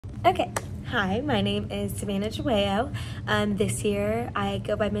Okay, hi, my name is Savanna Joao. This year I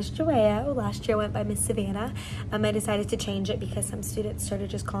go by Miss Joao. Last year I went by Miss Savanna. I decided to change it because some students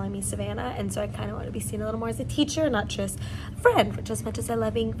started just calling me Savanna, and so I kind of want to be seen a little more as a teacher, not just a friend, which as much as I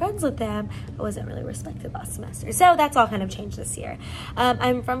love being friends with them, I wasn't really respected last semester. So that's all kind of changed this year.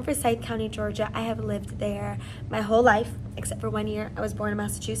 I'm from Forsyth County, Georgia. I have lived there my whole life, except for 1 year. I was born in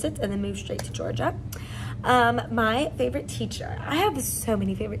Massachusetts and then moved straight to Georgia. My favorite teacher, I have so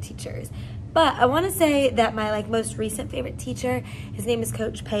many favorite teachers, but I want to say that my most recent favorite teacher, his name is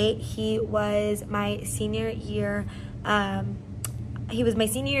Coach Pate. He was my senior year,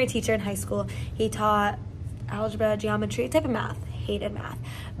 teacher in high school. He taught algebra, geometry, type of math. Hated math,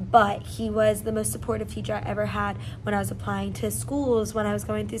 but he was the most supportive teacher I ever had when I was applying to schools, when I was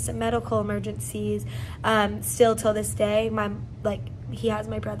going through some medical emergencies. Still till this day, he has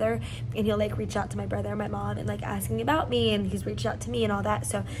my brother, and he'll reach out to my brother and my mom and asking about me, and he's reached out to me and all that.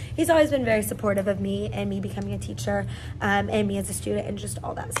 So he's always been very supportive of me and me becoming a teacher, and me as a student and just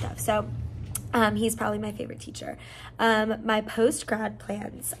all that stuff. So he's probably my favorite teacher. My post-grad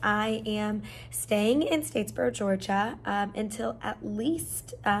plans, I am staying in Statesboro, Georgia until at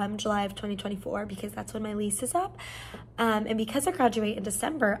least July of 2024, because that's when my lease is up. And because I graduate in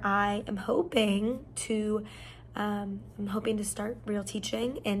December, I am hoping to start real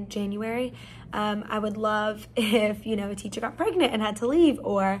teaching in January. I would love if, a teacher got pregnant and had to leave,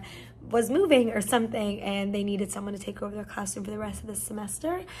 or was moving or something, and they needed someone to take over their classroom for the rest of the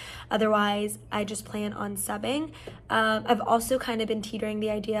semester. Otherwise, I just plan on subbing. I've also kind of been teetering the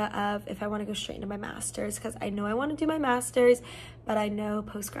idea of if I want to go straight into my master's, because I know I want to do my master's, but I know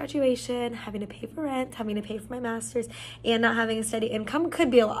post-graduation, having to pay for rent, having to pay for my master's, and not having a steady income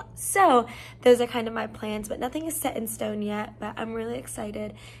could be a lot. So those are kind of my plans, but nothing is set in stone yet. But I'm really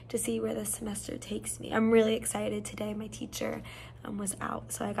excited to see where this semester takes me. I'm really excited. Today my teacher was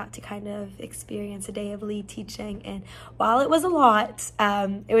out, so I got to kind of experience a day of lead teaching, and while it was a lot,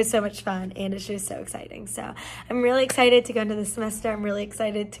 it was so much fun, and it's just so exciting. So I'm really excited to go into this semester. I'm really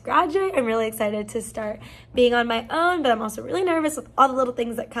excited to graduate. I'm really excited to start being on my own, but I'm also really nervous with all the little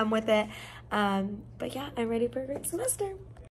things that come with it. But yeah, I'm ready for a great semester.